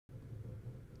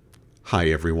Hi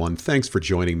everyone, thanks for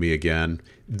joining me again.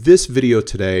 This video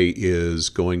today is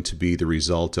going to be the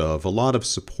result of a lot of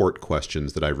support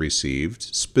questions that I've received,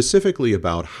 specifically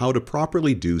about how to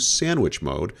properly do sandwich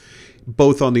mode,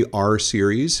 both on the R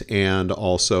series and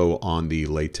also on the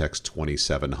Latex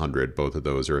 2700. Both of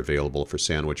those are available for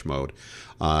sandwich mode.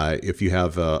 If you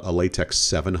have a Latex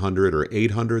 700 or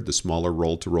 800, the smaller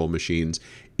roll-to-roll machines,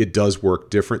 it does work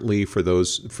differently for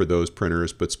those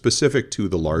printers, but specific to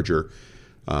the larger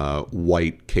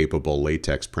white capable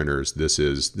latex printers, this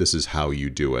is how you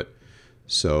do it.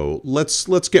 So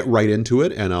let's get right into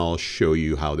it, and I'll show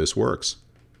you how this works.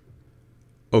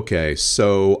 Okay,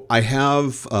 so I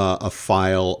have a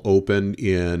file open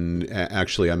in,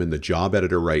 actually I'm in the job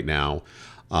editor right now.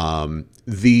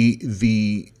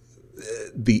 The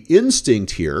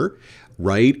instinct here,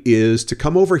 right, is to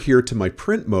come over here to my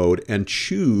print mode and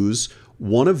choose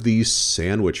one of these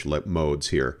sandwich modes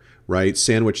here. Right?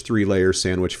 Sandwich 3-layer,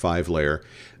 sandwich 5-layer.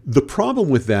 The problem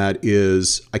with that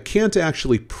is I can't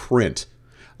actually print.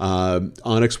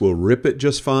 Onyx will rip it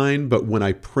just fine, but when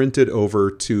I print it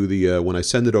over to the, when I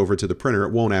send it over to the printer,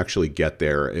 it won't actually get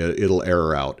there. It'll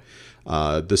error out.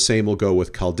 The same will go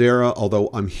with Caldera, although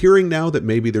I'm hearing now that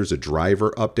maybe there's a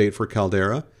driver update for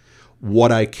Caldera.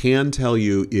 What I can tell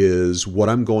you is what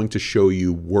I'm going to show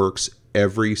you works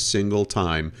every single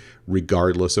time,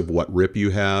 regardless of what rip you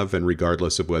have and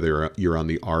regardless of whether you're on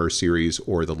the R series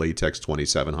or the Latex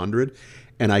 2700.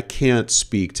 And I can't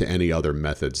speak to any other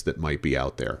methods that might be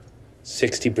out there.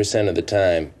 60% of the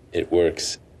time, it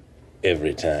works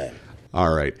every time.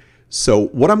 All right. So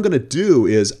what I'm going to do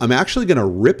is I'm actually going to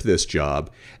rip this job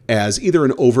as either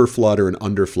an overflood or an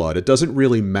underflood. It doesn't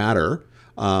really matter.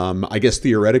 I guess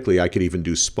theoretically I could even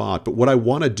do spot, but what I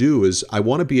want to do is I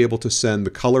want to be able to send the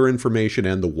color information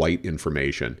and the white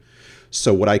information.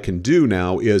 So what I can do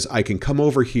now is I can come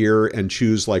over here and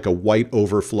choose like a white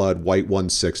overflood, white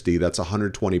 160, that's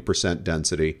 120%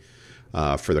 density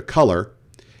for the color,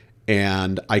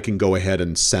 and I can go ahead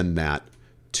and send that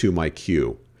to my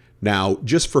queue. Now,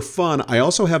 just for fun, I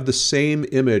also have the same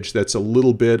image that's a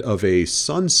little bit of a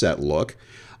sunset look,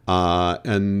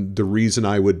 and the reason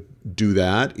I would do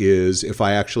that is if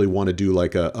I actually want to do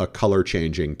like a color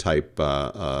changing type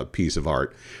piece of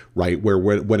art, right? Where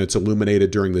when it's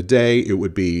illuminated during the day, it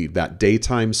would be that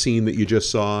daytime scene that you just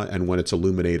saw, and when it's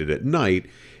illuminated at night,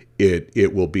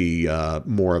 it will be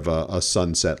more of a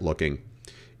sunset looking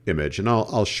image. And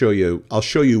I'll show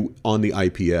you on the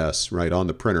IPS, right, on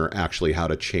the printer, actually how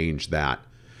to change that.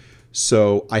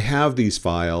 So I have these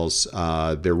files.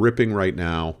 They're ripping right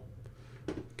now.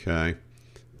 Okay.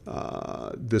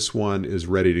 This one is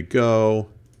ready to go,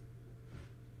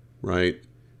 right?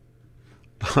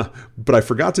 But I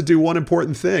forgot to do one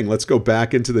important thing. Let's go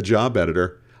back into the job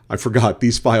editor. I forgot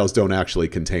these files don't actually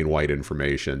contain white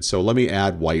information. So let me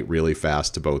add white really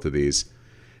fast to both of these,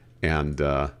 and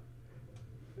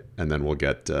then we'll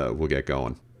get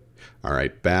going. All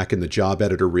right, back in the job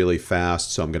editor really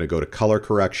fast. So I'm going to go to color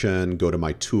correction, go to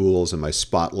my tools and my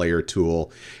spot layer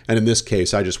tool. And in this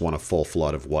case, I just want a full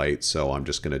flood of white. So I'm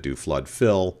just going to do flood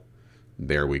fill.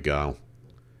 There we go.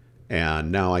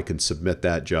 And now I can submit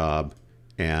that job,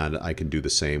 and I can do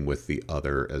the same with the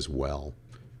other as well.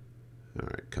 All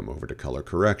right, come over to color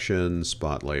correction,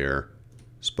 spot layer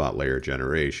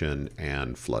generation,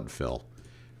 and flood fill,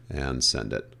 and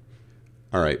send it.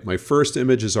 All right, my first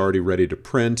image is already ready to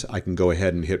print. I can go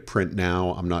ahead and hit print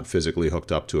now. I'm not physically hooked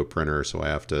up to a printer, so I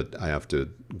have to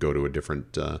go to a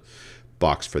different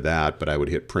box for that, but I would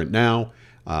hit print now.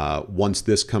 Once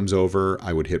this comes over,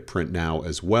 I would hit print now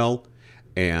as well,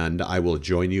 and I will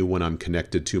join you when I'm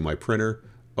connected to my printer.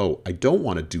 Oh, I don't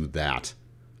want to do that.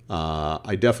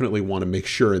 I definitely want to make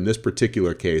sure in this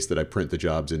particular case that I print the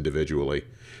jobs individually.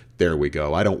 There we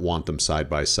go. I don't want them side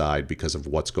by side because of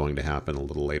what's going to happen a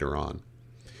little later on.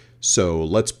 So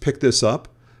let's pick this up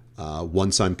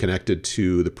once I'm connected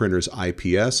to the printer's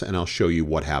IPS, and I'll show you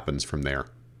what happens from there.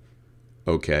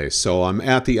 Okay, so I'm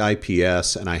at the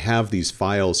IPS and I have these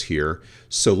files here.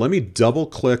 So let me double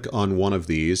click on one of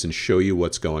these and show you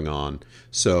what's going on.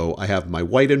 So I have my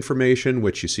white information,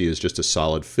 which you see is just a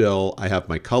solid fill. I have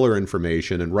my color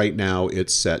information, and right now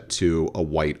it's set to a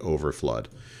white overflood,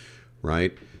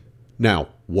 right? Now,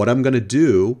 what I'm going to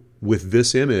do with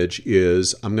this image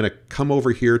is I'm going to come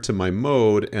over here to my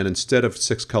mode, and instead of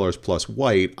 6 colors plus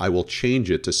white, I will change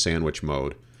it to sandwich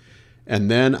mode. And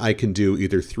then I can do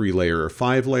either 3-layer or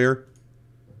 5-layer.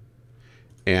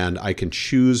 And I can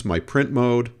choose my print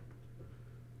mode,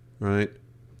 right?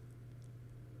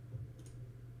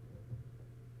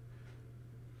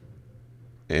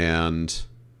 And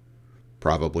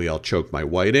probably I'll choke my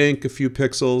white ink a few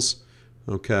pixels.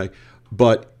 Okay.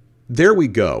 But there we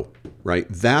go, right?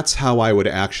 That's how I would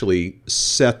actually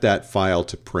set that file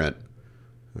to print,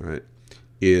 all right,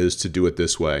 is to do it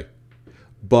this way.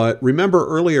 But remember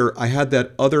earlier I had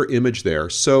that other image there.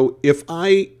 So if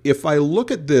I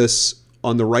look at this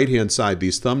on the right-hand side,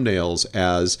 these thumbnails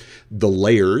as the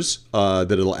layers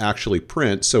that it'll actually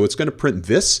print. So it's going to print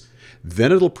this,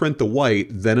 then it'll print the white,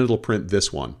 then it'll print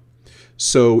this one.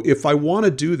 So if I want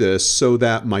to do this so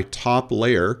that my top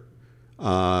layer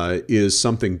is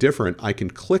something different, I can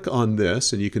click on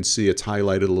this, and you can see it's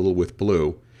highlighted a little with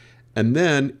blue. And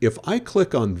then if I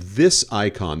click on this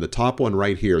icon, the top one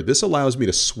right here, this allows me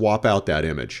to swap out that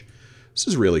image. This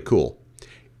is really cool.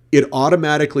 It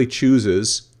automatically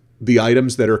chooses the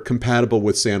items that are compatible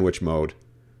with sandwich mode,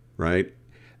 right?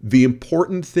 The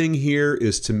important thing here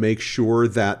is to make sure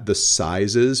that the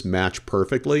sizes match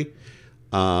perfectly.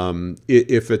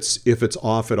 If it's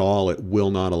off at all, it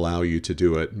will not allow you to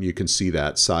do it. And you can see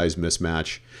that size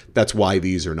mismatch. That's why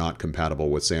these are not compatible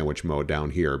with sandwich mode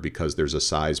down here, because there's a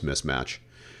size mismatch,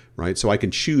 right? So I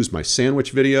can choose my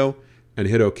sandwich video and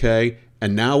hit OK.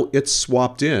 And now it's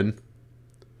swapped in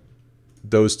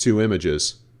those two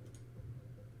images.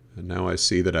 And now I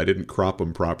see that I didn't crop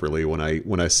them properly when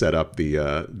I set up the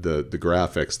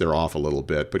graphics. They're off a little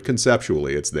bit, but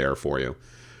conceptually it's there for you.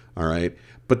 All right.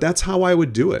 But that's how I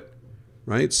would do it,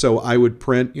 right? So I would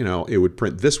print, you know, it would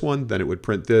print this one, then it would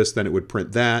print this, then it would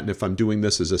print that. And if I'm doing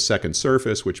this as a second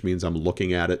surface, which means I'm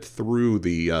looking at it through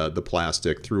the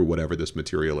plastic, through whatever this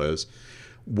material is,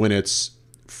 when it's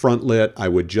front lit, I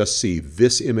would just see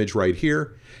this image right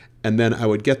here. And then I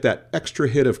would get that extra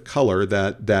hit of color,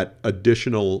 that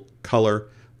additional color,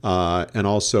 and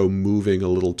also moving a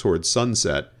little towards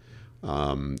sunset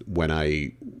when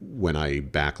I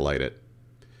backlight it.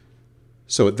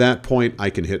 So at that point, I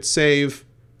can hit save,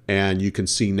 and you can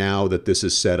see now that this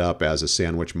is set up as a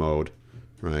sandwich mode,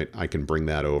 right? I can bring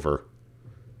that over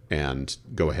and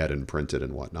go ahead and print it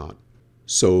and whatnot.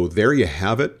 So there you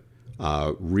have it.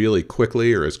 Really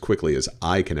quickly, or as quickly as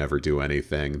I can ever do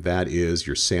anything. That is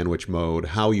your sandwich mode,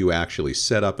 how you actually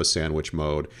set up a sandwich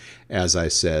mode. As I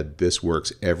said, this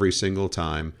works every single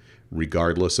time,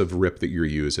 regardless of RIP that you're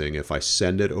using. If I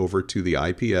send it over to the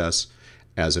IPS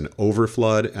as an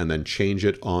overflood and then change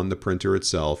it on the printer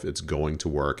itself, it's going to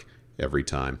work every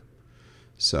time.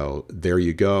 So there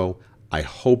you go. I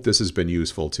hope this has been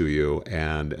useful to you.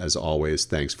 And as always,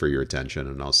 thanks for your attention,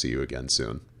 and I'll see you again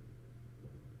soon.